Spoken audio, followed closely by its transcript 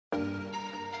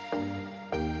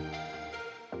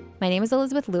My name is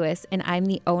Elizabeth Lewis, and I'm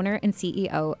the owner and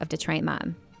CEO of Detroit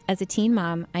Mom. As a teen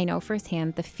mom, I know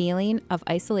firsthand the feeling of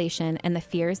isolation and the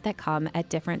fears that come at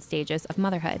different stages of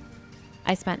motherhood.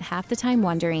 I spent half the time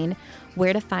wondering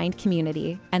where to find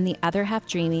community and the other half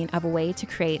dreaming of a way to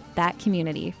create that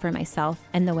community for myself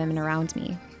and the women around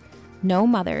me. No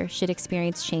mother should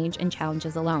experience change and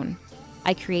challenges alone.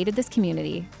 I created this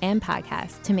community and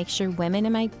podcast to make sure women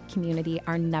in my community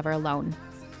are never alone.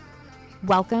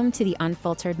 Welcome to the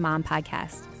Unfiltered Mom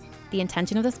Podcast. The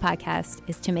intention of this podcast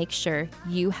is to make sure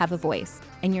you have a voice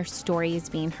and your story is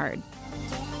being heard.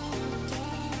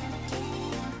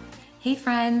 Hey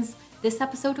friends, this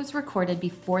episode was recorded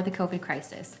before the COVID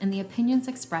crisis, and the opinions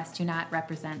expressed do not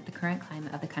represent the current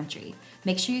climate of the country.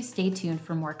 Make sure you stay tuned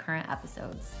for more current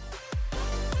episodes.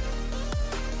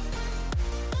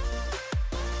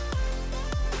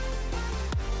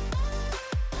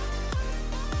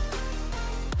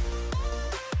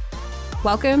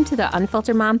 Welcome to the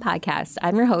Unfiltered Mom Podcast.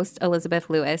 I'm your host, Elizabeth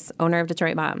Lewis, owner of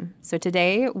Detroit Mom. So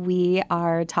today we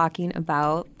are talking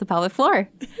about the pelvic floor.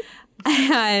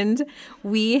 And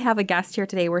we have a guest here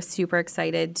today. We're super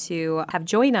excited to have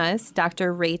join us,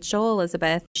 Dr. Rachel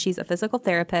Elizabeth. She's a physical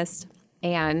therapist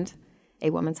and a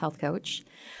women's health coach.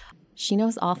 She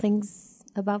knows all things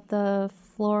about the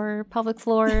floor, pelvic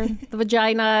floor, the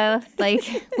vagina.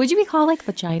 Like, would you be called like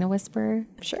vagina whisperer?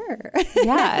 Sure.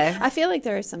 Yeah. I feel like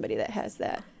there is somebody that has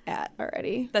that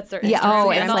already. That's their Yeah. Instagram Oh,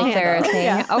 it's handle. like their thing.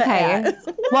 Yeah. Okay.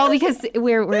 Well, because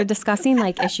we're discussing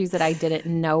like issues that I didn't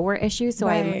know were issues, so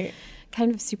I'm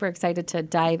kind of super excited to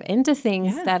dive into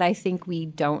things that I think we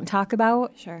don't talk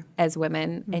about as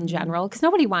women in general, because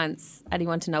nobody wants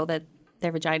anyone to know that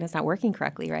their vagina is not working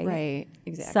correctly, right? Right.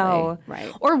 Exactly. So,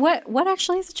 or what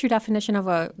actually is the true definition of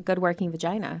a good working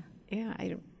vagina? Yeah.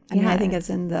 I mean, I think it's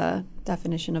in the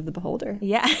definition of the beholder.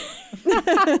 Yeah.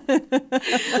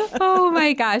 Oh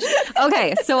my gosh.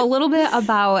 Okay, so a little bit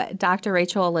about Dr.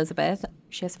 Rachel Elizabeth.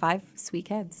 She has 5 sweet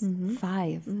kids. 5.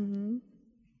 Mm-hmm.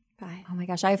 5. Oh my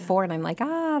gosh, I have 4, and I'm like,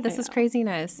 this is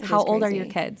craziness. How old are your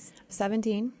kids?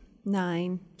 17,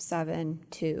 9, 7,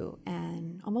 2,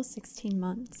 and almost 16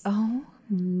 months. Oh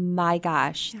my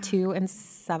gosh, 2 and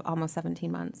almost 17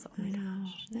 months. Oh I know.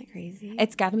 Isn't that crazy?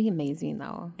 It's got to be amazing,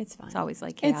 though. It's fun. It's always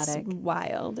like chaotic. It's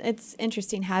wild. It's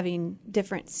interesting having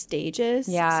different stages.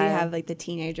 Yeah. So you have like the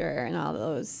teenager and all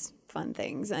those fun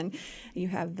things, and you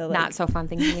have the not so fun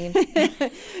things, you mean?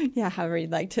 yeah, however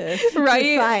you'd like to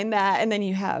define that, and then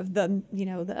you have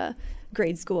the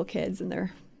grade school kids and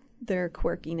their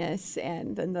quirkiness,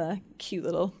 and then the cute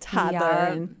little toddler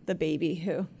and the baby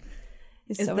who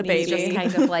is so the baby just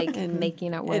kind of like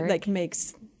making it work. It like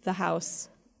makes the house,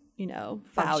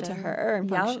 bow to her and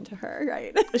function to her,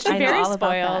 right? She's very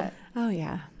spoiled. Oh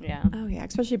yeah. Yeah. Oh yeah,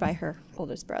 especially by her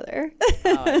oldest brother.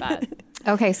 Oh, I bet.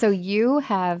 Okay, so you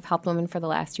have helped women for the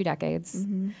last 2 decades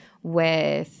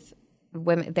with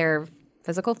women, their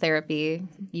physical therapy.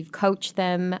 You've coached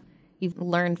them. You've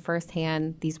learned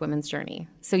firsthand these women's journey.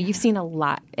 So you've seen a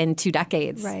lot in 2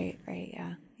 decades. Right,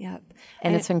 yeah. Yep.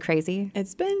 And it's been crazy?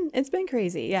 It's been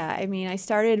crazy, yeah. I mean, I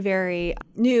started very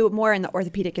new, more in the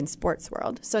orthopedic and sports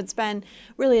world. So it's been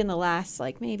really in the last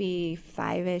like maybe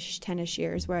 5-ish, 10-ish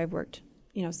years where I've worked,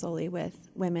 solely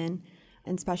with women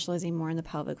and specializing more in the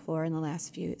pelvic floor in the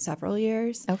last several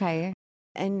years. Okay.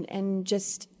 And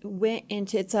just went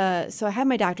into so I have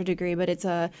my doctorate degree, but it's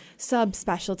a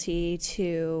subspecialty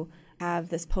to have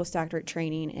this postdoctorate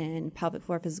training in pelvic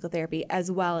floor physical therapy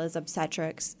as well as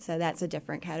obstetrics. So that's a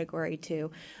different category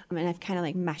too. And I've kind of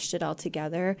like meshed it all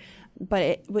together, but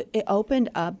it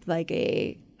opened up like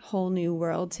a whole new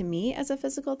world to me as a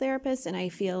physical therapist. And I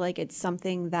feel like it's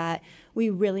something that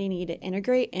we really need to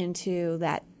integrate into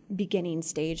that beginning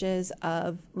stages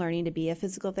of learning to be a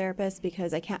physical therapist,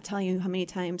 because I can't tell you how many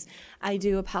times I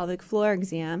do a pelvic floor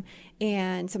exam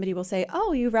and somebody will say,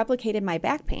 "Oh, you replicated my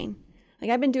back pain." Like,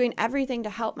 I've been doing everything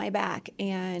to help my back,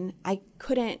 and I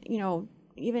couldn't,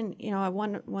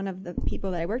 one of the people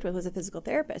that I worked with was a physical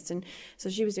therapist, and so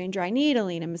she was doing dry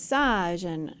needling and massage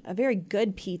and a very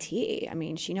good PT. I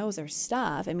mean, she knows her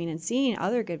stuff. I mean, and seeing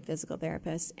other good physical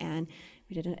therapists, and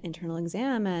we did an internal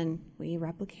exam, and we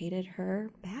replicated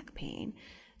her back pain.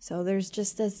 So there's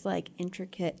just this like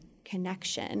intricate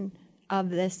connection of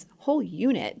this whole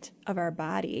unit of our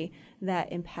body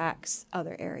that impacts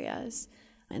other areas.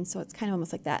 And so it's kind of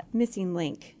almost like that missing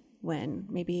link when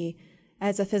maybe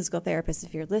as a physical therapist,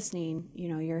 if you're listening,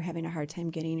 you're having a hard time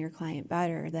getting your client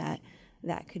better, that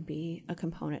could be a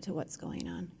component to what's going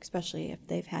on, especially if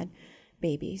they've had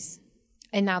babies.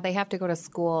 And now they have to go to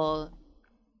school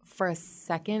for a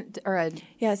second or a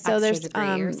so there's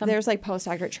degree or something? there's like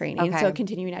postdoctorate training, Okay. so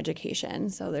continuing education.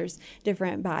 So there's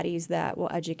different bodies that will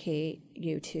educate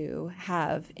you to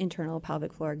have internal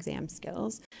pelvic floor exam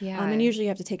skills. Yeah. And usually you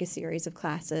have to take a series of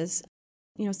classes.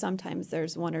 Sometimes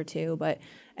there's one or two, but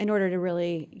in order to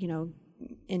really,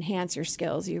 enhance your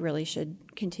skills, you really should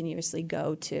continuously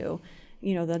go to,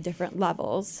 the different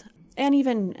levels. And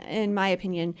even, in my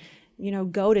opinion,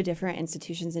 go to different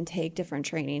institutions and take different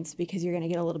trainings because you're going to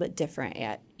get a little bit different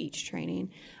at each training.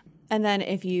 And then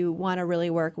if you want to really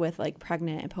work with like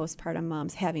pregnant and postpartum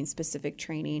moms, having specific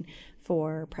training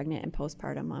for pregnant and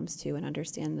postpartum moms too, and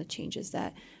understand the changes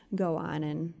that go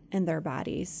on in their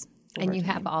bodies. And you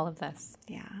have all of this.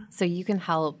 Yeah. So you can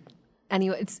help.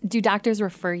 Anyway, do doctors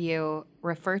refer to you?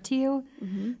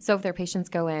 Mm-hmm. So if their patients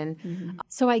go in. Mm-hmm.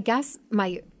 So I guess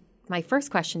my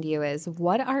first question to you is,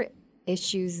 what are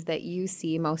issues that you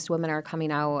see most women are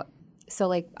coming out? So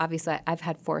like, obviously I've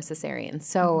had 4 cesareans,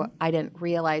 so I didn't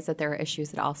realize that there are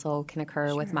issues that also can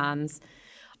occur with moms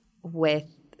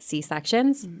with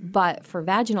C-sections. But for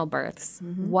vaginal births,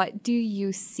 what do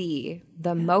you see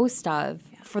the most of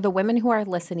for the women who are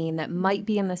listening that might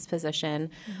be in this position?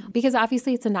 Because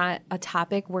obviously it's not a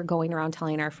topic we're going around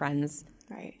telling our friends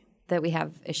that we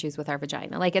have issues with our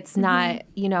vagina. Like it's not,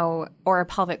 or a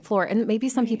pelvic floor. And maybe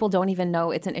some people don't even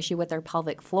know it's an issue with their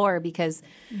pelvic floor because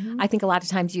I think a lot of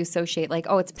times you associate like,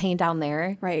 oh, it's pain down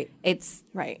there. Right. It's,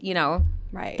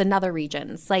 the nether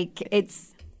regions. Like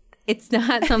it's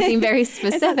not something very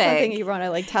specific. It's not something you want to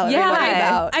like tell everybody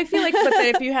about. I feel like, but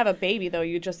then if you have a baby though,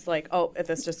 you just like, oh, if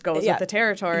this just goes with the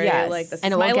territory. Yes. Like this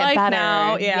and is it my won't get life better.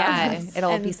 now.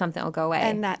 It'll be something that'll go away.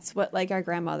 And that's what like our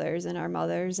grandmothers and our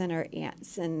mothers and our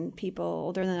aunts and people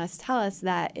older than us tell us,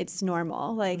 that it's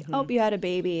normal. Like, oh, you had a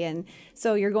baby and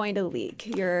so you're going to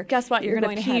leak. Guess what? You're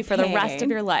going to pee for the rest of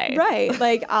your life. Right.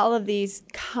 Like all of these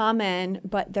common,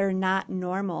 but they're not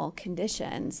normal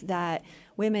conditions that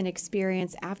women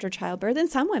experience after childbirth. And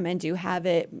some women do have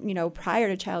it, prior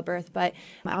to childbirth, but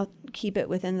I'll keep it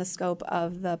within the scope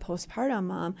of the postpartum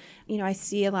mom. I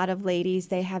see a lot of ladies,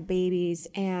 they have babies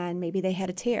and maybe they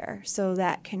had a tear. So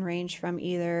that can range from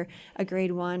either a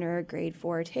grade 1 or a grade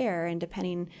 4 tear. And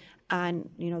depending on,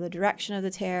 the direction of the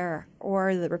tear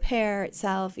or the repair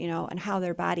itself, and how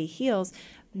their body heals,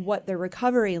 what their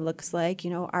recovery looks like.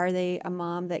 Are they a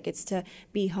mom that gets to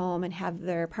be home and have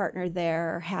their partner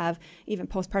there, or have even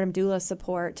postpartum doula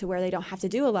support to where they don't have to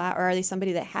do a lot? Or are they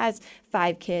somebody that has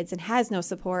 5 kids and has no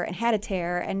support and had a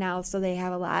tear and now so they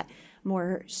have a lot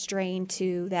more strain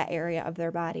to that area of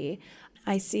their body?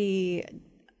 I see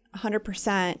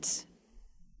 100%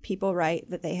 people write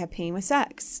that they have pain with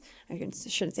sex. I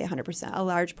shouldn't say 100%. A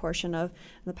large portion of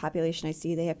the population I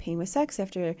see, they have pain with sex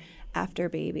after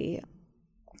baby.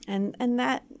 And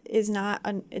that is not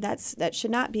that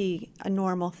should not be a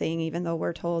normal thing, even though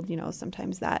we're told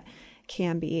sometimes that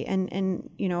can be. And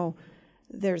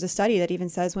there's a study that even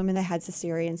says women that had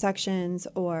cesarean sections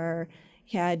or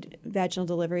had vaginal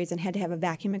deliveries and had to have a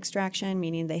vacuum extraction,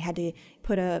 meaning they had to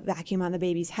put a vacuum on the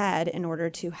baby's head in order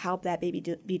to help that baby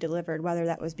be delivered, whether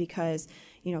that was because,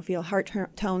 fetal heart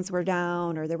tones were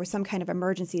down or there was some kind of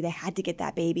emergency, they had to get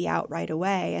that baby out right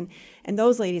away. And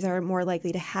those ladies are more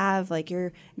likely to have like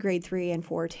your grade 3 and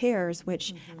 4 tears,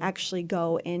 which actually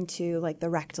go into like the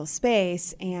rectal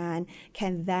space and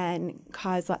can then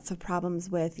cause lots of problems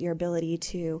with your ability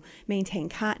to maintain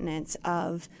continence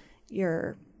of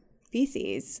your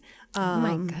feces. Oh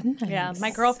my goodness. Yeah,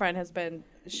 my girlfriend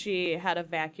she had a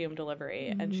vacuum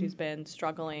delivery and she's been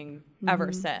struggling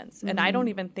ever since. And I don't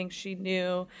even think she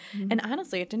knew. And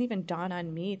honestly, it didn't even dawn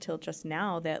on me till just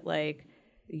now that like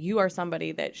you are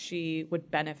somebody that she would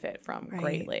benefit from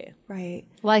greatly. Right.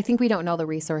 Well, I think we don't know the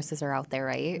resources are out there,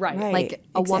 right? Right. Like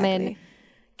a woman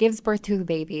gives birth to a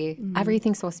baby,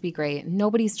 everything's supposed to be great.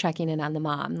 Nobody's checking in on the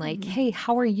mom. Like, hey,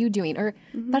 how are you doing? Or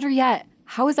better yet,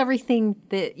 how is everything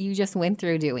that you just went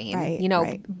through doing?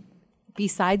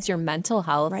 Besides your mental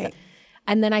health. Right.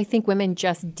 And then I think women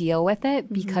just deal with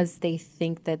it because they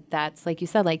think that that's, like you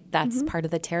said, like that's part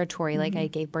of the territory. Like I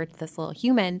gave birth to this little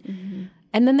human.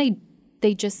 And then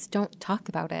they just don't talk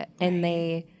about it. And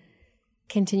they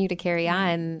continue to carry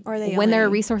on Or when there are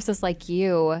resources like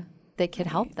you that could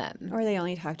help them. Or they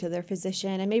only talk to their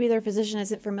physician, and maybe their physician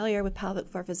isn't familiar with pelvic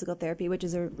floor physical therapy, which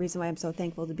is a reason why I'm so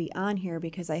thankful to be on here,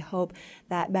 because I hope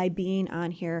that by being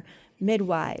on here,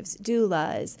 midwives,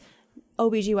 doulas,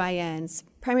 OBGYNs,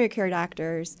 primary care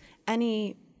doctors,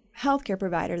 any healthcare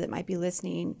provider that might be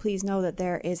listening, please know that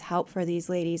there is help for these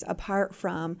ladies apart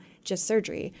from just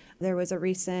surgery. There was a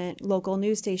recent local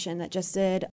news station that just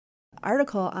did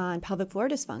article on pelvic floor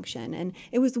dysfunction, and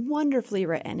it was wonderfully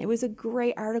written. It was a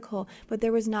great article, but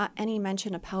there was not any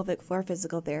mention of pelvic floor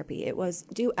physical therapy. It was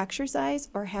do exercise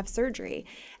or have surgery.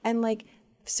 And like,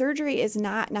 surgery is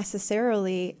not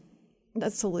necessarily the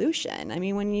solution. I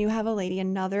mean, when you have a lady,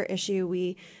 another issue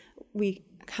we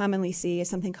commonly see is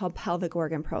something called pelvic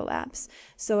organ prolapse.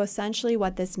 So essentially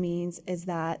what this means is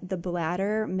that the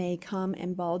bladder may come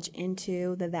and bulge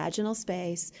into the vaginal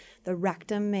space, the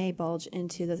rectum may bulge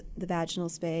into the vaginal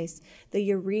space, the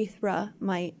urethra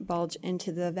might bulge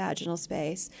into the vaginal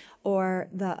space, or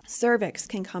the cervix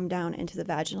can come down into the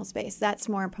vaginal space. That's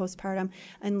more in postpartum.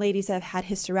 And ladies that have had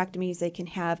hysterectomies, they can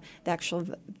have the actual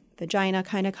vagina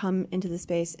kind of come into the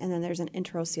space, and then there's an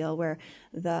interocele where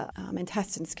the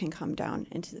intestines can come down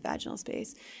into the vaginal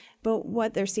space. But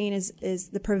what they're seeing is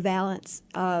the prevalence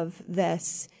of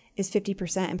this is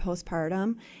 50% in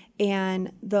postpartum,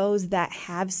 and those that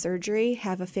have surgery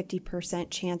have a 50%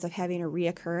 chance of having a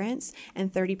reoccurrence,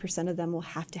 and 30% of them will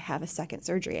have to have a second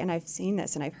surgery. And I've seen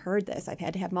this and I've heard this. I've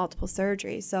had to have multiple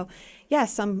surgeries. So yeah,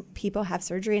 some people have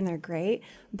surgery and they're great,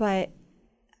 but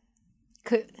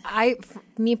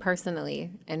me personally,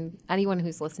 and anyone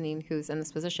who's listening who's in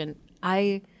this position,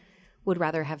 I would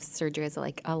rather have surgery as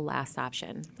like a last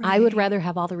option. Right. I would rather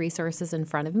have all the resources in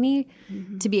front of me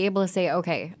to be able to say,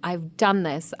 okay, I've done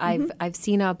this. I've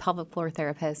seen a pelvic floor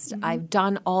therapist. I've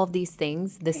done all of these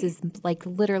things. This is like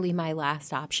literally my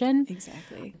last option.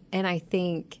 Exactly. And I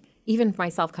think even for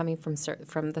myself, coming from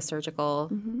the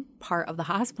surgical part of the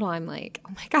hospital, I'm like,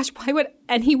 oh my gosh, why would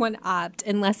anyone opt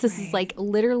unless this is like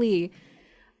literally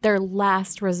their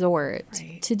last resort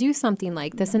to do something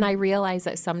like this? And I realize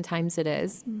that sometimes it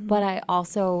is, but I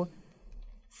also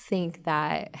think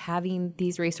that having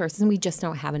these resources, and we just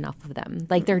don't have enough of them.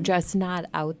 Like they're just not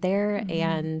out there,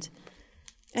 and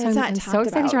so it's not talked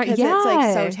about because it's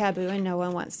like so taboo, and no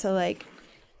one wants to like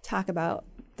talk about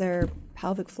their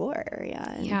pelvic floor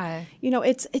area. And, you know,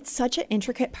 it's such an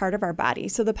intricate part of our body.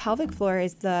 So the pelvic floor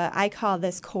is I call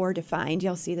this core defined.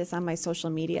 You'll see this on my social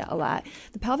media a lot.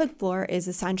 The pelvic floor is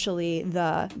essentially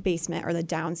the basement or the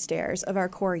downstairs of our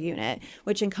core unit,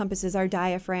 which encompasses our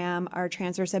diaphragm, our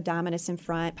transverse abdominis in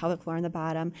front, pelvic floor in the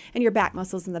bottom, and your back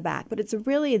muscles in the back. But it's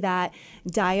really that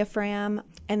diaphragm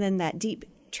and then that deep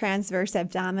transverse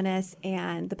abdominis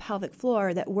and the pelvic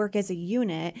floor that work as a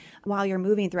unit while you're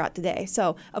moving throughout the day.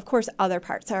 So, of course, other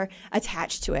parts are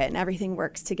attached to it and everything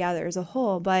works together as a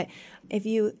whole. But if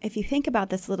you think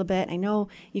about this a little bit, I know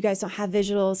you guys don't have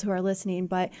visuals who are listening,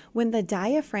 but when the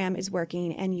diaphragm is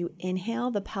working and you inhale,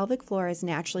 the pelvic floor is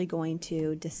naturally going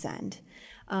to descend.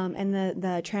 And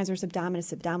the transverse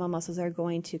abdominis, abdominal muscles are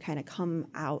going to kind of come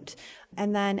out.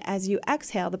 And then as you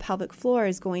exhale, the pelvic floor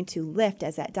is going to lift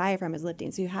as that diaphragm is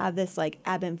lifting. So you have this like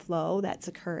ebb and flow that's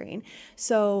occurring.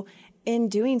 So in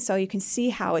doing so, you can see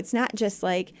how it's not just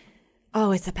like,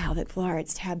 oh, it's a pelvic floor,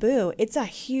 it's taboo. It's a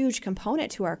huge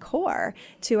component to our core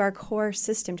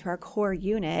system, to our core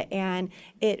unit, and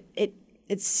it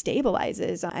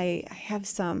stabilizes.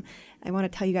 I want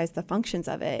to tell you guys the functions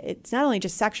of it. It's not only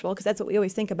just sexual, because that's what we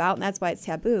always think about, and that's why it's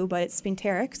taboo, but it's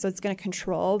sphincteric, so it's going to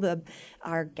control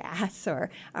our gas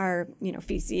or our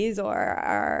feces or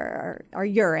our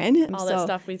urine. All that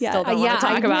stuff we still don't want to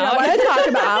talk about. We don't want to talk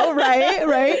about,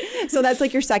 right? So that's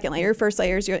like your second layer. Your first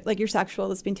layer is your sexual.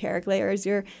 The sphincteric layer is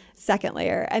your second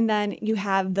layer. And then you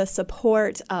have the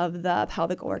support of the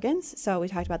pelvic organs. So we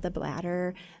talked about the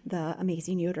bladder, the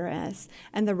amazing uterus,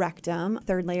 and the rectum.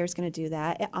 Third layer is going to do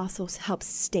that. It also helps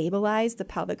stabilize the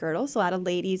pelvic girdle. So a lot of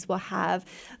ladies will have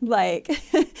like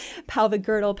pelvic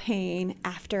girdle pain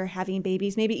after having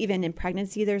babies, maybe even in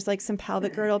pregnancy. There's like some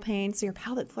pelvic girdle pain. So your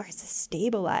pelvic floor has to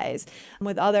stabilize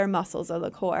with other muscles of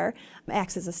the core. It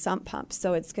acts as a sump pump.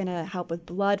 So it's going to help with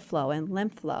blood flow and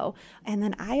lymph flow. And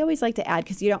then I always like to add,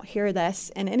 because you don't hear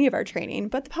this in any of our training,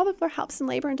 but the pelvic floor helps in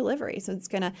labor and delivery. So it's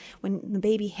going to, when the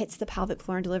baby hits the pelvic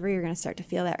floor in delivery, you're going to start to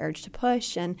feel that urge to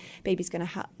push, and baby's going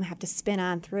to have to spin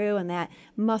on through, and that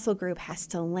muscle group has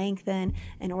to lengthen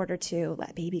in order to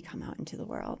let baby come out into the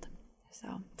world. So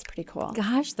it's pretty cool.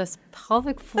 Gosh, this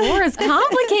pelvic floor is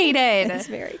complicated. It's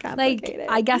very complicated. Like,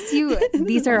 I guess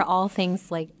these are all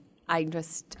things like I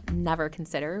just never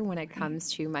consider when it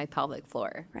comes to my pelvic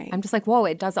floor. Right. I'm just like, whoa,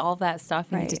 it does all that stuff.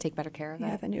 I need to take better care of it.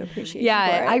 You have a new appreciation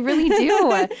for it. I really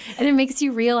do. And it makes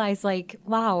you realize, like,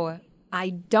 wow, I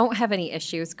don't have any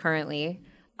issues currently.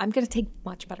 I'm going to take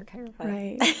much better care of it.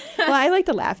 Right. Well, I like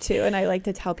to laugh too. And I like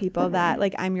to tell people that,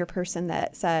 like, I'm your person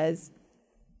that says,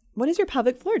 what is your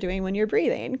pelvic floor doing when you're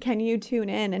breathing? Can you tune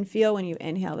in and feel when you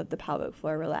inhale that the pelvic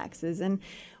floor relaxes? And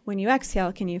when you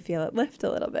exhale, can you feel it lift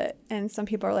a little bit? And some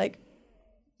people are like,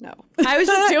 No. I was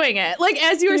just doing it. Like,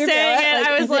 as you were saying it,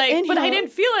 I was like, but I didn't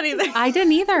feel anything. I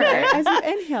didn't either. As you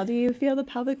inhale, do you feel the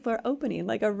pelvic floor opening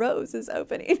like a rose is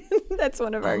opening? That's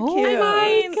one of our cues. Oh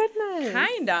my goodness.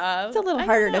 Kind of. It's a little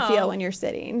harder to feel when you're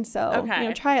sitting. So,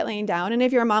 try it laying down. And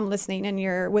if you're a mom listening and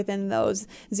you're within those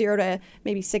 0 to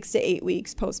maybe 6 to 8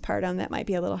 weeks postpartum, that might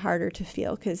be a little harder to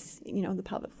feel because, the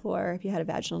pelvic floor, if you had a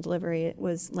vaginal delivery, it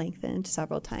was lengthened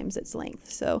several times its length.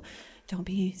 So don't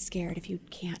be scared if you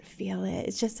can't feel it.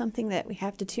 It's just something that we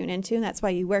have to tune into, and that's why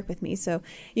you work with me. So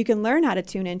you can learn how to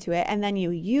tune into it, and then you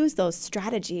use those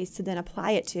strategies to then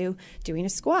apply it to doing a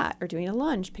squat or doing a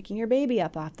lunge, picking your baby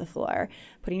up off the floor,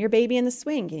 putting your baby in the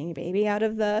swing, getting your baby out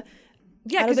of the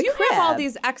because you crib. have all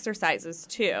these exercises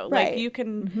too. Right. Like you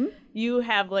can, you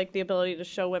have like the ability to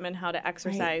show women how to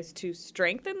exercise to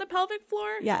strengthen the pelvic floor.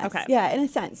 Yes. Okay. Yeah, in a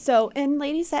sense. So, in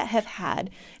ladies that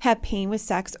have pain with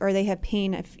sex, or they have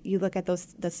pain, if you look at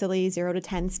the silly 0 to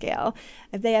 10 scale,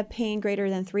 if they have pain greater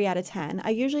than 3 out of 10, I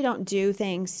usually don't do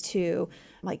things to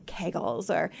like Kegels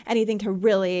or anything to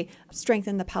really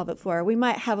strengthen the pelvic floor. We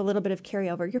might have a little bit of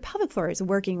carryover. Your pelvic floor is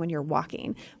working when you're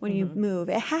walking, when you move.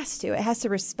 It has to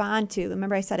respond to.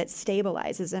 Remember I said it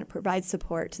stabilizes and it provides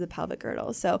support to the pelvic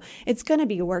girdle. So it's going to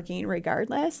be working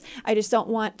regardless. I just don't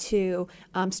want to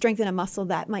strengthen a muscle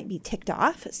that might be ticked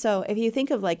off. So if you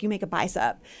think of like you make a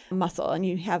bicep muscle and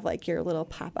you have like your little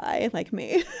Popeye, like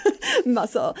me,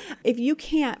 muscle. If you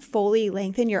can't fully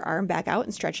lengthen your arm back out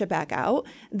and stretch it back out,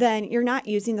 then you're not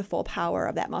using the full power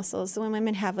of that muscle. So when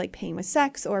women have like pain with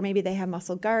sex, or maybe they have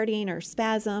muscle guarding or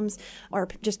spasms or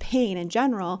just pain in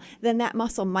general, then that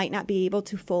muscle might not be able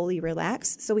to fully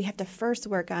relax. So we have to first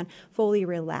work on fully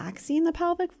relaxing the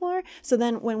pelvic floor. So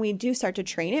then when we do start to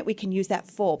train it, we can use that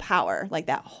full power. Like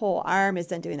that whole arm is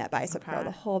then doing that bicep curl.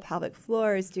 The whole pelvic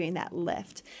floor is doing that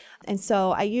lift. And so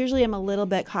I usually am a little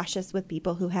bit cautious with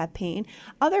people who have pain.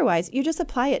 Otherwise, you just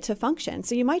apply it to function.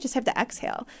 So you might just have to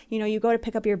exhale. You go to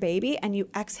pick up your baby and you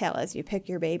exhale as you pick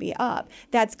your baby up.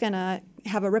 That's going to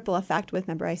have a ripple effect with,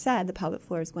 remember I said, the pelvic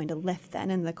floor is going to lift then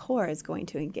and the core is going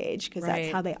to engage because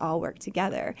that's how they all work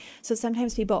together. So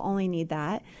sometimes people only need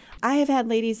that. I have had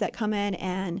ladies that come in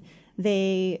and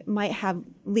they might have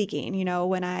leaking,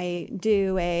 when I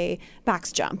do a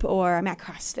box jump or I'm at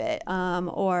CrossFit,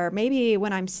 or maybe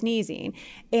when I'm sneezing.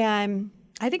 And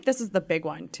I think this is the big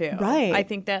one too. Right. I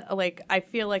think that I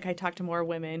feel like I talk to more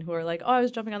women who are like, oh, I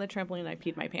was jumping on the trampoline and I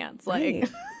peed my pants. Like,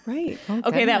 right. Oh,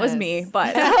 okay, that was me,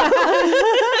 but.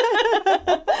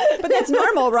 But that's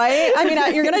normal, right? I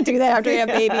mean, you're going to do that after you have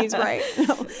babies, right?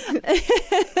 No.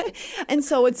 And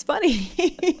so what's funny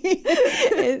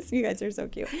is, you guys are so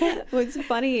cute. What's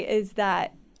funny is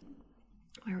that,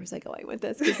 where was I going with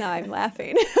this? Because now I'm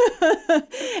laughing.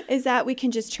 Is that we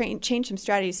can just change some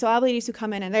strategies. So I have ladies who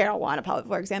come in and they don't want a pelvic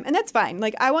floor exam, and that's fine.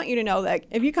 Like, I want you to know that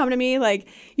if you come to me, like,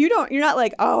 you're not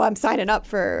like, oh, I'm signing up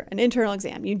for an internal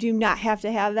exam. You do not have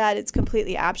to have that. It's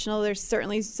completely optional. There's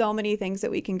certainly so many things that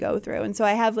we can go through. And so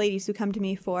I have ladies who come to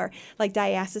me for like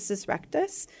diastasis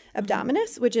rectus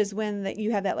abdominis, which is when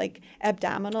you have that like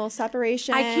abdominal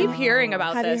separation. I keep hearing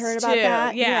about have this you heard about too.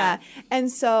 that? Yeah. And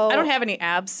so I don't have any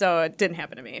abs, so it didn't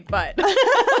happen to me, but.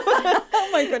 Oh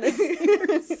my goodness,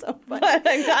 you're so funny. But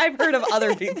I've heard of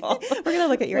other people. We're going to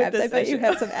look at your abs. I bet you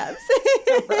have some abs.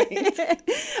 Right.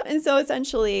 And so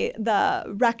essentially the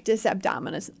rectus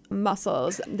abdominis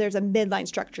muscles, there's a midline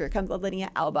structure, it comes the linea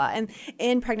alba. And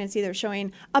in pregnancy, they're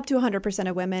showing up to 100%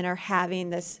 of women are having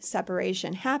this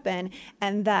separation happen.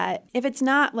 And that if it's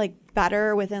not like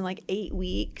better within like 8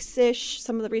 weeks-ish,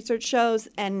 some of the research shows,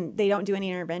 and they don't do any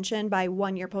intervention, by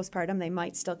 1 year postpartum, they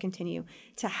might still continue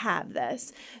to have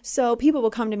this. So people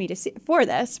will come to me for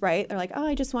this, right? They're like, oh,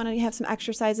 I just want to have some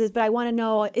exercises, but I want to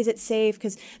know, is it safe?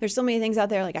 Because there's so many things out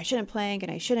there, like I shouldn't plank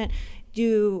and I shouldn't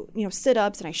do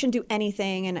sit-ups and I shouldn't do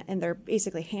anything, and they're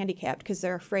basically handicapped because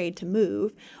they're afraid to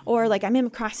move. Or like I'm in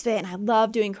CrossFit and I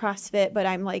love doing CrossFit, but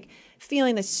I'm like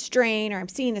feeling this strain or I'm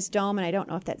seeing this dome and I don't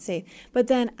know if that's safe. But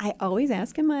then I always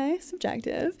ask in my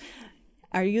subjective,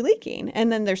 are you leaking? And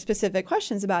then there's specific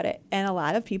questions about it. And a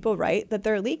lot of people write that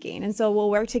they're leaking. And so we'll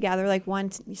work together like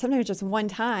sometimes just one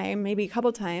time, maybe a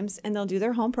couple times, and they'll do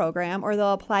their home program, or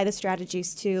they'll apply the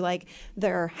strategies to like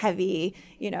their heavy,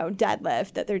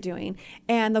 deadlift that they're doing.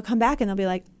 And they'll come back and they'll be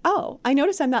like, oh, I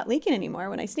notice I'm not leaking anymore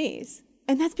when I sneeze.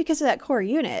 And that's because of that core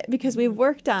unit, because we've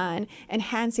worked on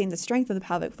enhancing the strength of the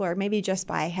pelvic floor, maybe just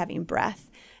by having breath,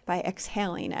 by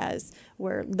exhaling as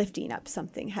we're lifting up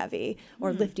something heavy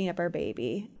or lifting up our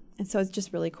baby. And so it's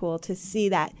just really cool to see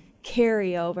that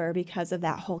carry over because of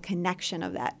that whole connection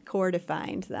of that core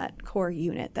defined, that core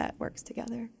unit that works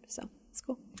together. So it's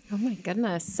cool. Oh my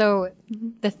goodness. So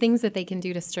the things that they can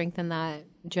do to strengthen that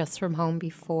just from home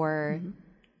before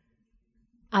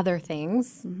other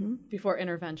things before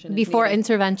intervention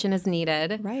is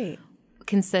needed. Right.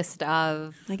 Consist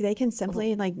of Like they can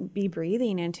simply like be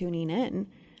breathing and tuning in.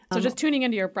 So just tuning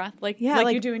into your breath, like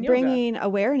you do in yoga. Bringing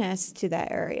awareness to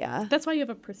that area. That's why you have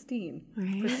a pristine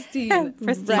pristine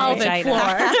pelvic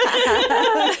floor.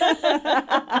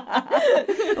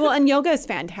 Well, and yoga is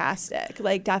fantastic,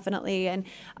 like definitely. And,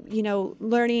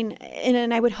 learning,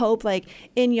 and I would hope like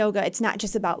in yoga, it's not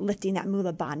just about lifting that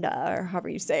mula bandha or however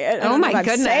you say it. Oh my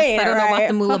goodness. I don't know about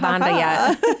the mula bandha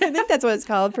yet. I think that's what it's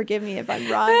called. Forgive me if I'm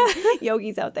wrong,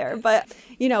 yogis out there. But,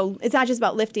 it's not just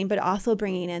about lifting, but also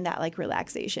bringing in that like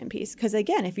relaxation piece. Because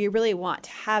again, if you really want to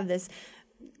have this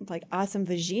like awesome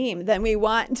vagine, then we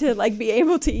want to like be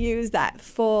able to use that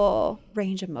full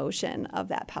range of motion of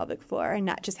that pelvic floor and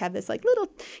not just have this like little,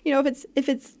 if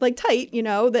it's like tight,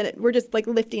 then we're just like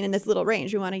lifting in this little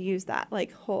range. We want to use that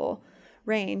like whole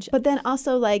range. But then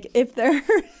also like if they're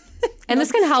and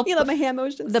this can help my hand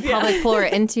motions. The pelvic floor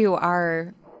into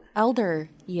our elder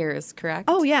years, correct?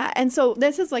 Oh, yeah. And so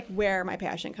this is like where my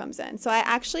passion comes in. So I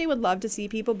actually would love to see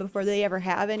people before they ever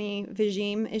have any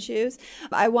vagine issues.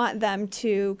 I want them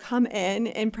to come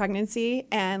in pregnancy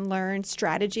and learn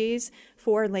strategies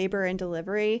for labor and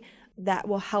delivery that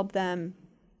will help them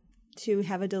to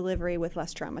have a delivery with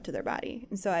less trauma to their body.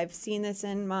 And so I've seen this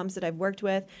in moms that I've worked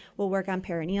with. We'll work on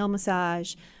perineal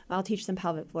massage. I'll teach them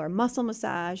pelvic floor muscle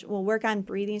massage. We'll work on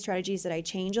breathing strategies that I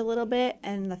change a little bit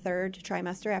in the third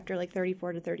trimester. After like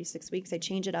 34 to 36 weeks, I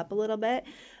change it up a little bit.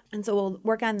 And so we'll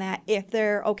work on that. If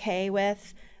they're okay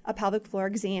with a pelvic floor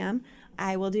exam,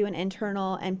 I will do an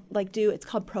internal and it's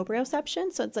called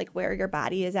proprioception. So it's like where your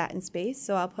body is at in space.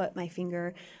 So I'll put my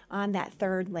finger on that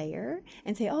third layer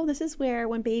and say, oh, this is where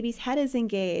when baby's head is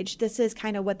engaged, this is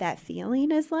kind of what that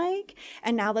feeling is like.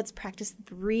 And now let's practice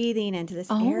breathing into this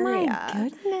area. Oh my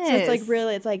goodness. So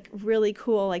it's like really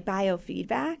cool, like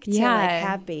biofeedback to like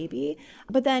have baby.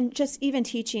 But then just even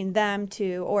teaching them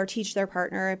or teach their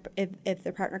partner if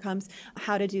their partner comes,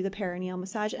 how to do the perineal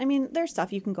massage. I mean, there's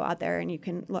stuff you can go out there and you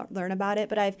can learn about it.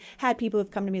 But I've had people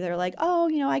who've come to me that are like, oh,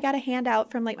 I got a handout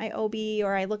from like my OB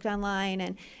or I looked online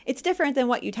and it's different than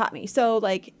what you taught me. So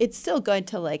like, it's still good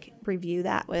to like review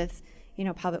that with,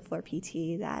 pelvic floor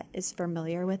PT that is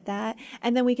familiar with that.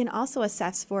 And then we can also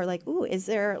assess for like, ooh, is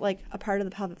there like a part of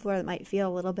the pelvic floor that might feel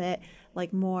a little bit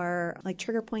like more like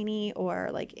trigger pointy or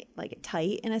like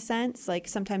tight in a sense. Like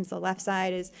sometimes the left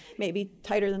side is maybe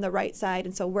tighter than the right side.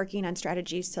 And so working on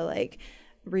strategies to like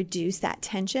reduce that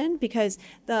tension, because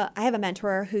I have a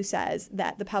mentor who says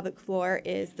that the pelvic floor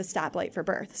is the stoplight for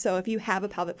birth. So if you have a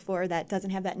pelvic floor that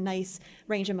doesn't have that nice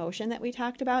range of motion that we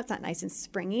talked about, it's not nice and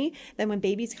springy, then when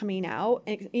baby's coming out,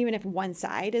 even if one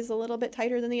side is a little bit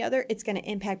tighter than the other, it's going to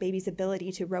impact baby's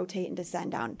ability to rotate and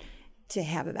descend down to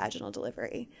have a vaginal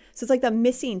delivery. So it's like the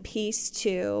missing piece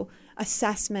to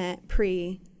assessment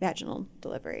pre-vaginal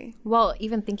delivery. Well,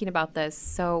 even thinking about this,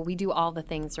 so we do all the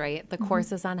things, right? The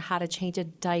courses on how to change a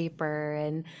diaper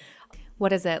and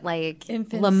what is it, like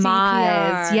infant Lamaze.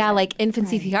 CPR. Yeah, like infant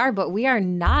CPR, but we are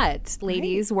not,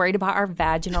 ladies, worried about our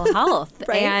vaginal health.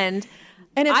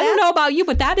 And I don't know about you,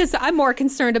 but I'm more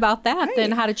concerned about that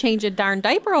than how to change a darn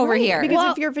diaper over here.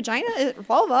 Because if your vagina,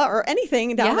 vulva, or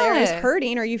anything down there is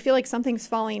hurting, or you feel like something's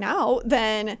falling out,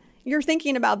 then you're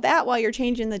thinking about that while you're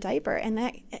changing the diaper. And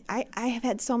that I have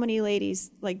had so many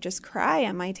ladies like just cry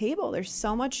on my table. There's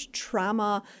so much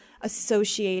trauma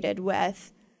associated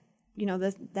with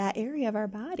that area of our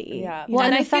body. Yeah. Well,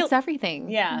 and it affects everything.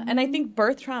 Yeah. Mm-hmm. And I think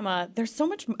birth trauma, there's so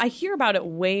much, I hear about it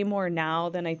way more now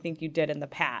than I think you did in the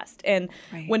past. And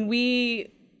when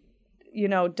we,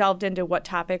 delved into what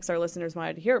topics our listeners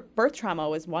wanted to hear, birth trauma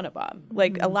was one of them. Mm-hmm.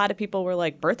 Like a lot of people were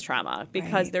like birth trauma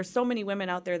because there's so many women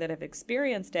out there that have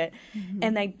experienced it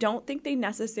and I don't think they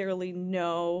necessarily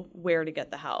know where to get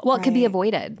the help. Well, it could be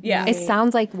avoided. Yeah. It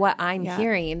sounds like what I'm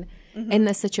hearing in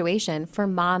this situation for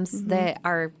moms that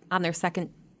are on their second,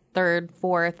 third,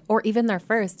 fourth, or even their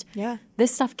first. Yeah.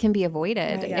 This stuff can be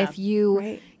avoided if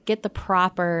you get the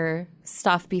proper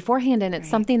stuff beforehand. And it's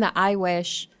something that I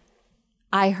wish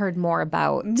I heard more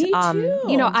about. Me too.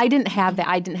 I didn't have that.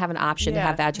 I didn't have an option to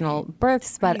have vaginal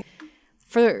births, but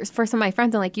for some of my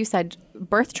friends, and like you said,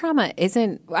 birth trauma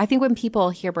isn't, I think when people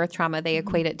hear birth trauma, they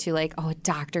equate it to like, oh, a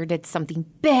doctor did something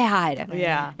bad.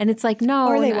 Yeah. And it's like, no.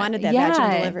 Or they wanted that vaginal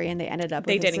delivery and they ended up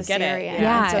with they a didn't cesarean. get it.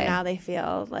 Yeah. And so now they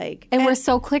feel like. And we're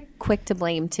so quick to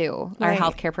blame too, our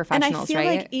healthcare professionals, and I feel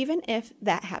right? like even if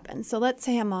that happens, so let's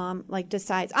say a mom like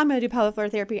decides, I'm going to do pelvic floor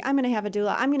therapy, I'm going to have a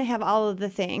doula, I'm going to have all of the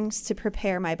things to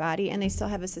prepare my body, and they still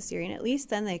have a cesarean, at least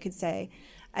then they could say,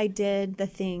 I did the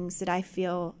things that I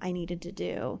feel I needed to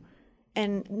do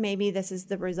and maybe this is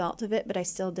the result of it, but I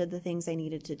still did the things I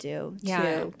needed to do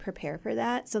to prepare for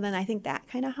that. So then I think that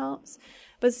kind of helps.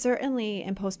 But certainly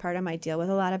in postpartum, I deal with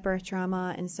a lot of birth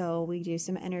trauma. And so we do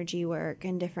some energy work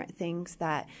and different things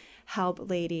that help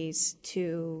ladies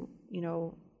to,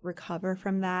 recover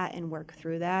from that and work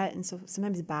through that. And so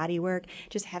sometimes body work,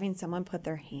 just having someone put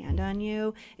their hand on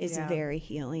you is very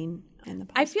healing.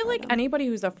 I feel like anybody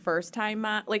who's a first-time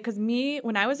mom, like, because me,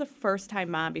 when I was a first-time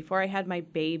mom, before I had my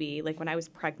baby, like when I was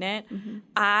pregnant,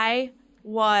 I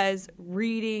was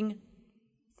reading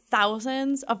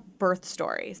thousands of birth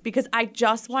stories because I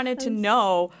just wanted to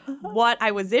know what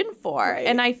I was in for. Right.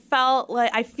 And I feel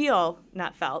like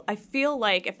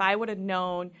if I would have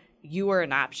known you were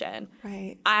an option,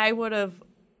 I would have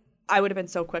been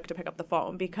so quick to pick up the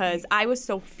phone because I was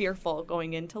so fearful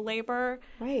going into labor.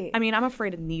 Right. I mean, I'm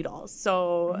afraid of needles.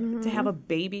 So to have a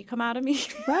baby come out of me,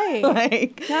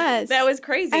 that was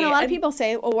crazy. And a lot of people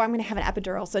say, oh, I'm going to have an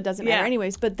epidural, so it doesn't matter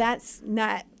anyways. But that's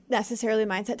not necessarily the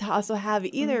mindset to also have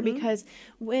either, because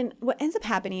what ends up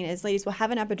happening is ladies will have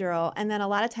an epidural, and then a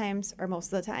lot of times, or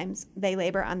most of the times, they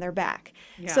labor on their back.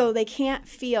 So they can't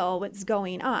feel what's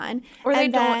going on. Or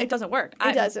it doesn't work.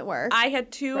 It doesn't work. I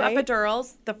had 2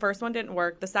 epidurals. The first one didn't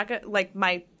work. The second,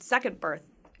 my second birth,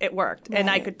 it worked. And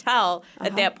I could tell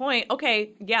at that point,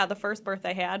 okay, the first birth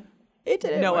I had, it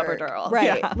didn't work. Epidural.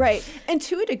 Right. And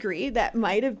to a degree, that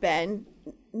might have been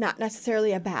not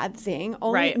necessarily a bad thing.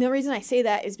 And the reason I say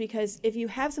that is because if you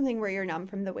have something where you're numb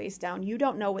from the waist down, you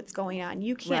don't know what's going on.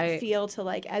 You can't feel to,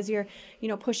 like, as you're,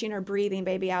 pushing or breathing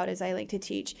baby out, as I like to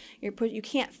teach, you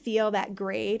can't feel that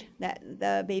grade, that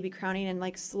the baby crowning, and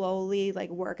like slowly like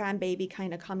work on baby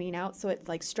kind of coming out. So it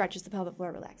like stretches the pelvic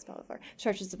floor, relax pelvic floor,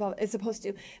 stretches the pelvic. It's supposed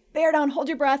to bear down, hold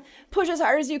your breath, push as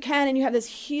hard as you can, and you have this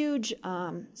huge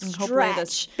stretch. Hopefully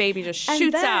this baby just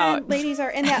shoots out. Ladies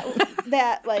are in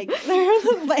that like their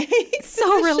legs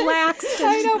so relaxed.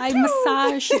 I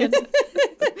massaged it.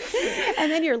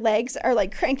 And then your legs are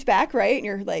like cranked back, right? And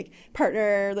your like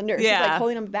partner, the nurse, is like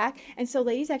holding them back. And so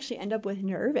ladies actually end up with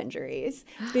nerve injuries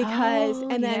because,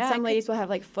 some ladies will have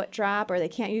like foot drop, or they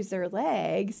can't use their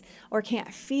legs, or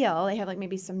can't feel. They have like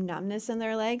maybe some numbness in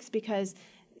their legs because,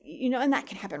 and that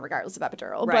can happen regardless of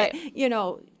epidural. Right. But,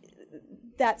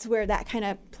 that's where that kind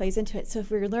of plays into it. So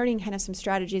if we're learning kind of some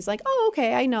strategies like, oh,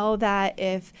 okay, I know that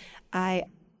if I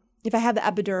have the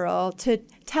epidural, to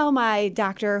tell my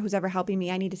doctor who's ever helping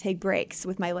me I need to take breaks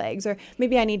with my legs, or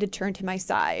maybe I need to turn to my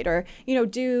side, or,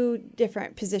 do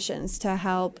different positions to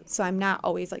help so I'm not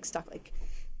always like stuck, like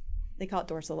they call it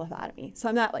dorsal lithotomy. So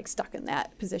I'm not like stuck in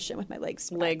that position with my legs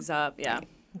spread. Legs up,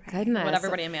 Goodness. What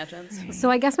everybody imagines. So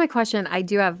I guess my question, I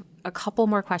do have a couple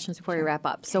more questions before we wrap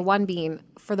up. So one being,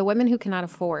 for the women who cannot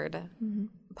afford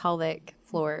pelvic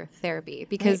floor therapy,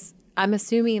 because I'm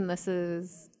assuming this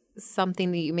is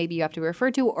something that maybe you have to refer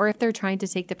to, or if they're trying to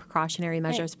take the precautionary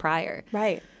measures prior.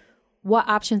 Right. What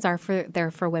options are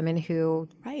there for women who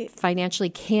financially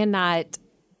cannot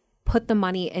put the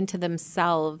money into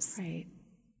themselves? Right.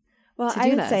 Well, I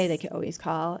would say they could always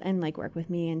call and like work with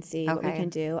me and see what we can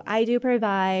do. I do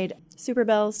provide super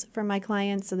bills for my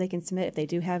clients so they can submit if they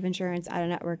do have insurance, out of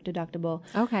network deductible.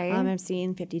 Okay. I'm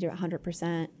seeing 50 to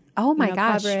 100%. Oh my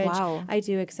gosh! Coverage. Wow. I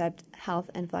do accept health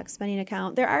and flex spending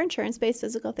account. There are insurance-based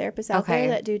physical therapists out there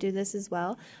that do this as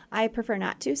well. I prefer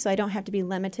not to, so I don't have to be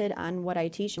limited on what I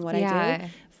teach and what I do.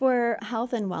 For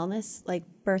health and wellness, like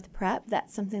birth prep,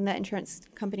 that's something that insurance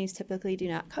companies typically do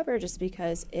not cover, just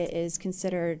because it is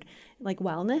considered like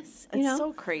wellness. It's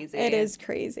so crazy. It is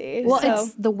crazy. Well,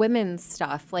 it's the women's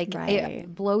stuff. Like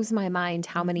it blows my mind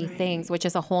how many things, which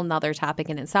is a whole nother topic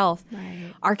in itself,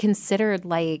 are considered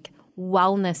like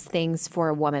wellness things for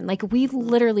a woman. Like we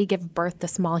literally give birth to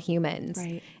small humans,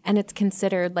 and it's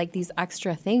considered like these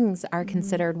extra things are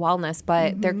considered wellness,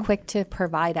 but they're quick to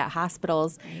provide at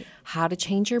hospitals how to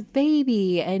change your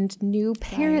baby and new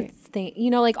parents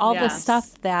thing, like all this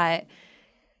stuff that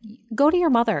go to your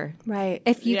mother,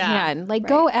 if you can, like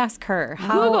go ask her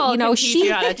how Google she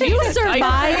you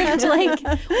survived. Like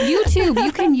YouTube,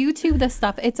 you can YouTube this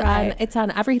stuff. It's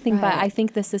on everything. But I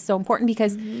think this is so important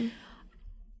because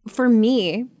for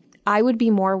me, I would be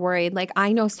more worried. Like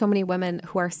I know so many women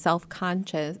who are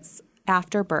self-conscious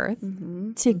after birth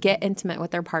to get intimate with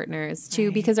their partners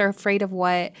because they're afraid of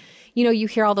what, you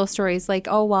hear all those stories like,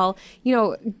 oh, well,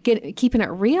 keeping it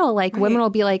real. Like women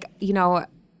will be like,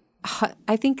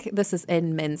 I think this is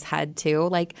in men's head too.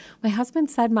 Like my husband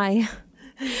said my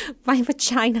my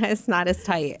vagina is not as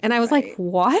tight. And I was like,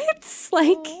 what?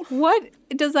 Like, what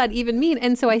does that even mean?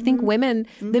 And so I think women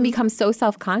then become so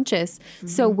self-conscious.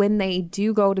 So when they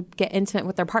do go to get intimate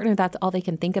with their partner, that's all they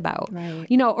can think about. Right.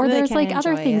 You know, or They there's can't like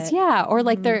other enjoy things. it. Yeah. Or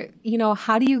like they're, you know,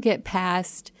 how do you get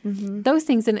past those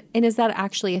things? And is that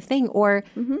actually a thing? Or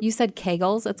you said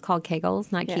Kegels. It's called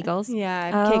Kegels, not Kegels.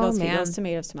 Yeah, Oh, Kegels, man. Kegels,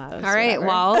 tomatoes. All right. whatever.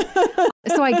 Well,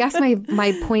 so I guess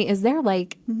my point is there,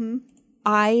 like,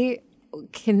 I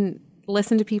can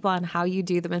listen to people on how you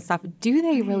do them and stuff. Do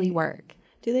they really work?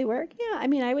 Do they work? Yeah, I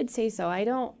mean, I would say so.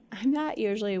 I'm not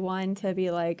usually one to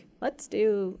be like, let's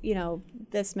do, you know,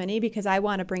 this many, because I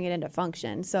want to bring it into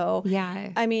function. So, Yeah.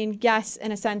 I mean, yes,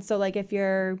 in a sense. So, like, if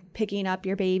you're picking up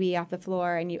your baby off the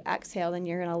floor and you exhale, then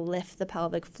you're going to lift the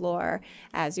pelvic floor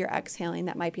as you're exhaling.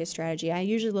 That might be a strategy. I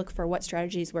usually look for what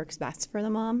strategies works best for the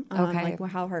mom, Okay.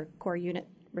 like how her core unit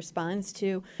responds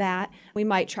to that. We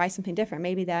might try something different.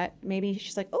 Maybe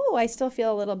she's like, oh, I still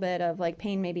feel a little bit of like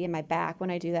pain maybe in my back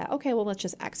when I do that. Okay, well, let's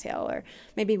just exhale. Or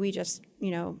maybe we just, you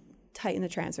know, tighten the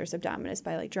transverse abdominis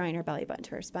by like drawing her belly button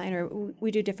to her spine. Or we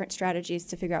do different strategies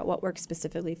to figure out what works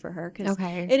specifically for her, because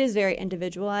it is very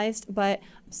individualized. But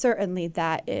certainly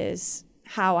that is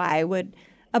how I would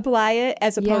apply it,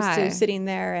 as opposed to sitting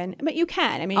there but you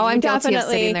can. I mean, you I'm guilty of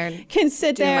definitely sitting there can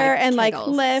sit there and like Kegels.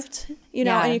 lift, you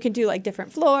know, and you can do like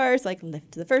different floors, like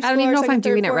lift to the first floor. I don't even know if second, I'm third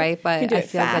doing it floor. right, but You can do I it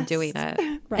feel fast. good doing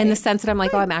it. Right. In the sense that I'm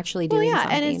like, oh, I'm actually doing something.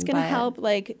 and it's going to but- help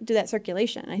like do that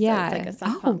circulation. I said it's like a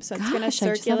sump pump, so it's going to gosh, I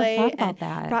just never circulate thought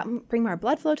about and that. bring more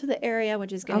blood flow to the area,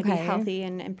 which is going to be healthy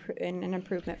and an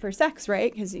improvement for sex,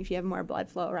 right? Because if you have more blood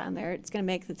flow around there, it's going to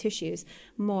make the tissues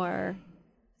more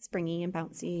springy and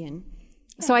bouncy and.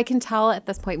 So I can tell at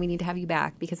this point we need to have you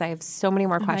back, because I have so many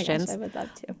more questions. Oh my gosh, I would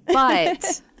love to.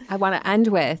 But I want to end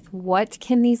with, what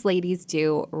can these ladies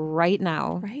do right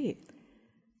now? Right.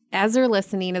 As they're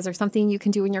listening, is there something you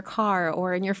can do in your car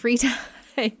or in your free time?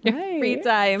 Free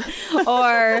time.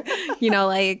 Or, you know,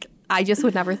 like, I just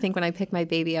would never think when I pick my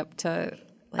baby up to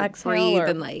like Exhale breathe or-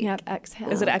 and like Exhale.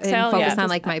 Is it and exhale? focus Yeah. on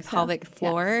like my pelvic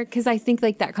floor, because I think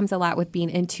like that comes a lot with being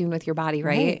in tune with your body,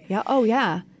 right? Yeah. Oh,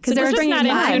 yeah. So we're just not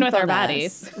in tune with our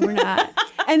bodies. We're not.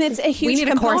 And it's a huge need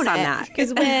a course on component, that.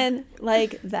 because when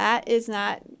like that is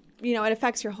not, you know, it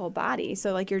affects your whole body.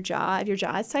 So like your jaw, if your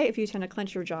jaw is tight, if you tend to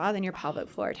clench your jaw, then your pelvic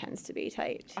floor tends to be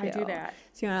tight too. I do that.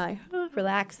 So you want to like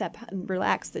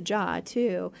relax the jaw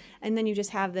too. And then you just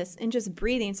have this, and just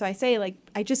breathing. So I say, like,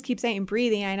 I just keep saying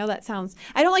breathing. I know that sounds,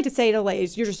 I don't like to say to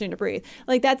ladies, you're just need to breathe.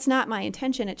 Like, that's not my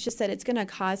intention. It's just that it's going to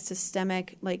cause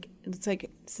systemic, like, it's like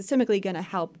systemically going to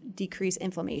help decrease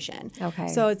inflammation. Okay.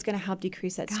 So it's going to help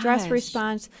decrease that stress Gosh.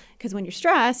 response, because when you're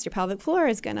stressed, your pelvic floor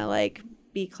is going to like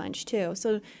be clenched too.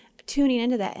 So tuning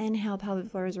into that, inhale, pelvic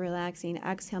floor is relaxing,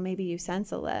 exhale, maybe you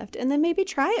sense a lift, and then maybe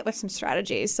try it with some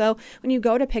strategies. So when you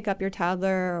go to pick up your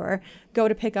toddler, or go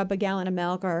to pick up a gallon of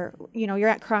milk, or, you know, you're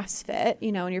at CrossFit,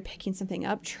 you know, and you're picking something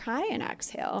up, try an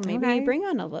exhale. Maybe bring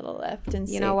on a little lift and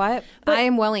see. You know what? I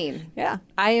am willing. Yeah.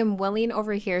 I am willing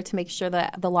over here to make sure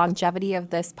that the longevity of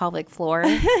this pelvic floor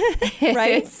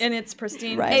Right? In its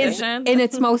pristine Right. is condition. in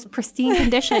its most pristine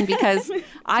condition, because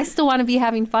I still want to be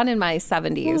having fun in my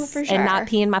 70s Well, for sure. and not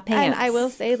peeing my pants. And I will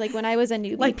say, like, when I was a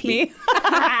newbie Like me.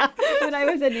 when I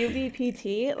was a newbie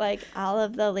PT, like, all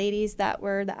of the ladies that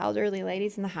were the elderly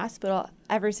ladies in the hospital,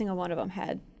 every single one of them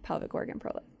had pelvic organ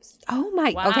prolapse. Oh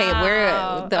my! Wow.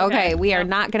 Okay, Okay. we are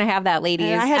not going to have that, ladies.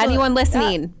 And I had to- Anyone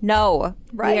listening? No,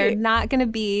 we are Right. not going to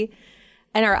be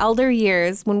in our elder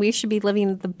years when we should be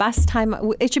living the best time.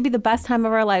 It should be the best time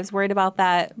of our lives, worried about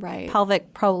that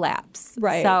pelvic prolapse.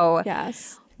 Right. So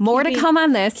yes, more Keep to it come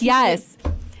on this. Yes.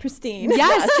 pristine.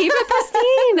 Yes, keep it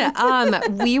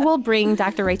pristine. We will bring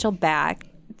Dr. Rachel back,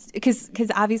 because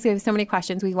obviously we have so many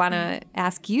questions. We want to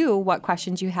ask you what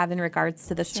questions you have in regards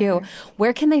to this too.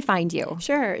 Where can they find you?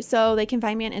 Sure. So they can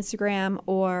find me on Instagram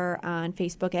or on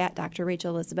Facebook at Dr.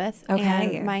 Rachel Elizabeth.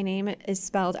 Okay. And my name is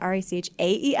spelled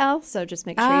Rachael. So just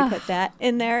make sure you put that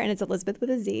in there. And it's Elizabeth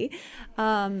with a Z.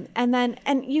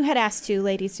 And you had asked too,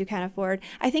 ladies who can't afford.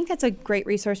 I think that's a great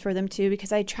resource for them too,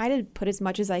 because I try to put as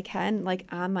much as I can, like,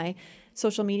 on my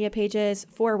social media pages.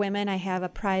 For women, I have a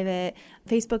private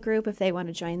Facebook group if they want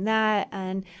to join that.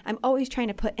 And I'm always trying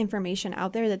to put information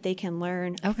out there that they can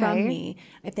learn from me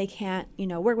if they can't,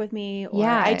 work with me. Or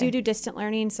I do distant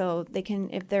learning, so they can,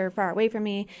 if they're far away from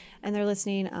me and they're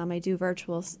listening, I do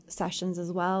virtual sessions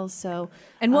as well. So,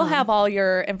 And we'll have all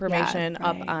your information right.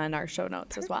 up on our show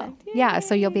notes as well. Yeah,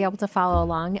 so you'll be able to follow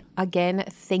along. Again,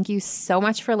 thank you so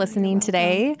much for listening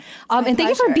today. And thank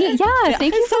you for being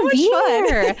thank you so for much being fun.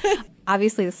 here.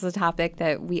 obviously this is a topic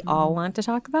that we all want to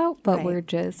talk about, but Right. we're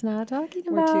just not talking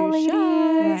We're about, too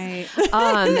ladies.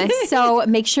 shy. So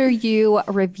make sure you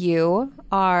review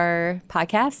our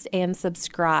podcast and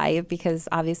subscribe, because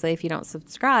obviously if you don't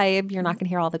subscribe, you're not going to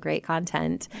hear all the great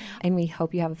content. And we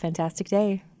hope you have a fantastic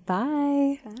day.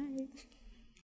 Bye. Bye.